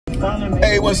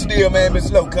Hey, what's the deal, man?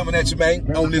 Miss Low coming at you,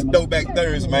 man, on this Throwback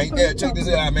Thursday, man. Yeah, check this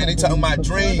out, man. They talking about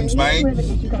dreams,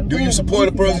 man. Do you support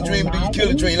a person's dream or do you kill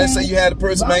a dream? Let's say you had a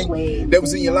person, man, that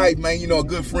was in your life, man, you know, a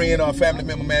good friend or a family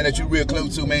member, man, that you're real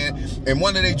close to, man, and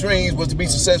one of their dreams was to be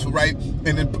successful, right?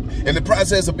 And in the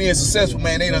process of being successful,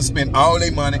 man, they done spend all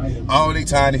their money, all their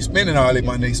time, they spending all their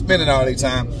money, they spending all their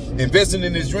time investing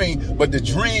in this dream, but the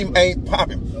dream ain't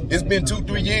popping. It's been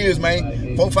 2-3 years,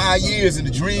 man, 4-5 years, and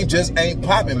the dream just ain't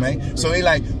popping, man. So they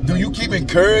like, do you keep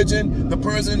encouraging the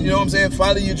person, you know what I'm saying,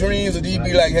 follow your dreams, or do you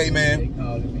be like, hey,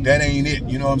 man, that ain't it,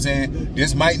 you know what I'm saying?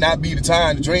 This might not be the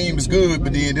time. The dream is good,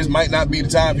 but then this might not be the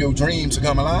time for your dreams to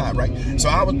come alive, right? So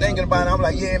I was thinking about it. I'm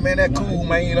like, yeah, man, that cool,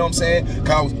 man, you know what I'm saying?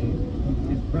 Cause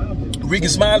Ricky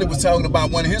Smiley was talking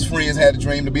about one of his friends had a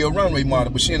dream to be a runway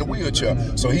model, but she in a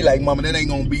wheelchair. So he like, mama, that ain't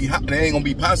gonna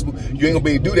be possible. You ain't gonna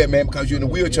be able to do that, man, because you're in a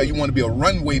wheelchair. You want to be a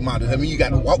runway model. I mean, you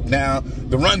got to walk down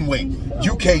the runway.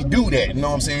 You can't do that. You know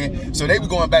what I'm saying? So they were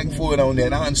going back and forth on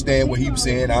that. I understand what he was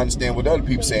saying. I understand what other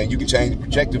people saying. You can change the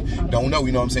perspective. Don't know.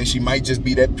 You know what I'm saying? She might just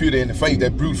be that pretty in the face,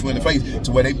 that beautiful in the face,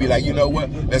 to where they be like, you know what?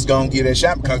 Let's go and get that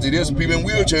shop, because it is some people in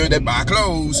wheelchairs that buy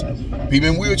clothes, people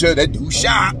in wheelchairs that do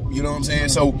shop. You know what I'm saying?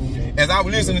 So as I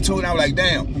was listening to it, I was like,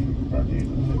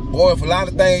 damn, boy, if a lot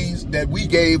of things that we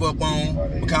gave up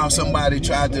on because somebody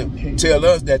tried to tell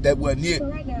us that that wasn't it,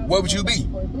 where would you be?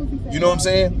 You know what I'm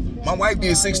saying? My wife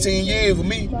did 16 years with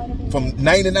me from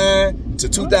 99 to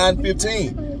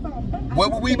 2015. Where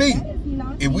would we be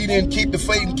if we didn't keep the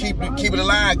faith and keep it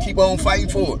alive, keep on fighting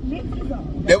for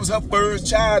it? That was her first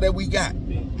child that we got,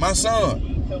 my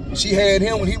son. She had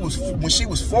him when she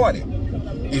was 40.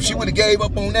 If she would have gave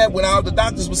up on that when all the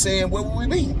doctors were saying, where would we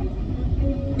be?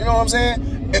 You know what I'm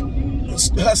saying?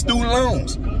 Her student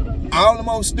loans. All the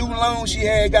most student loans she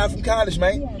had got from college,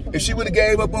 man. If she would have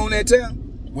gave up on that time,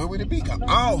 where would it be? Because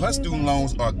all her student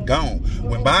loans are gone.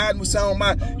 When Biden was talking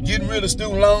about getting rid of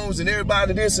student loans and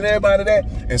everybody this and everybody that,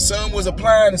 and some was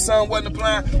applying and some wasn't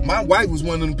applying, my wife was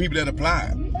one of them people that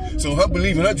applied. So her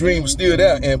belief and her dream was still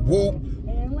there, and whoop,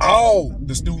 all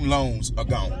the student loans are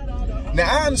gone. Now,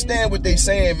 I understand what they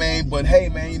saying, man, but hey,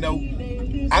 man, you know,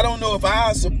 I don't know if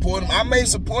I support them. I may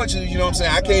support you, you know what I'm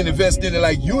saying? I can't invest in it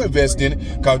like you invest in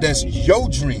it, because that's your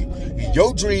dream. And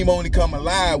your dream only come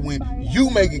alive when you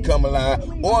make it come alive,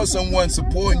 or someone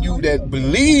supporting you that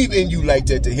believe in you like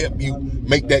that to help you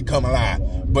make that come alive.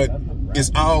 But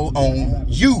it's all on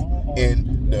you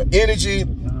and the energy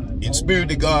and spirit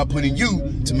that God put in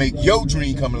you to make your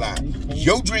dream come alive.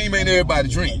 Your dream ain't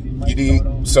everybody's dream, you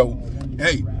dig? So,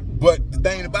 hey, but the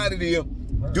thing about it is,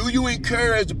 do you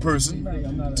encourage the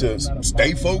person to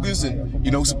stay focused and,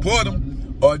 you know, support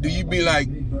them? Or do you be like,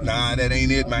 nah, that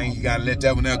ain't it, man. You got to let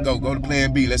that one else go. Go to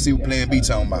plan B. Let's see what plan B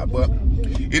talking about. But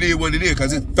it is what it is,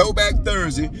 because it's Throwback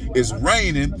Thursday. It's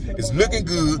raining. It's looking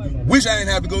good. Wish I didn't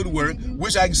have to go to work.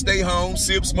 Wish I could stay home,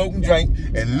 sip, smoke, and drink,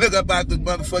 and look up out the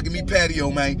motherfucking me patio,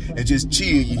 man, and just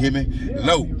chill, you hear me?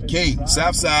 Low, King,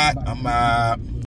 Southside, I'm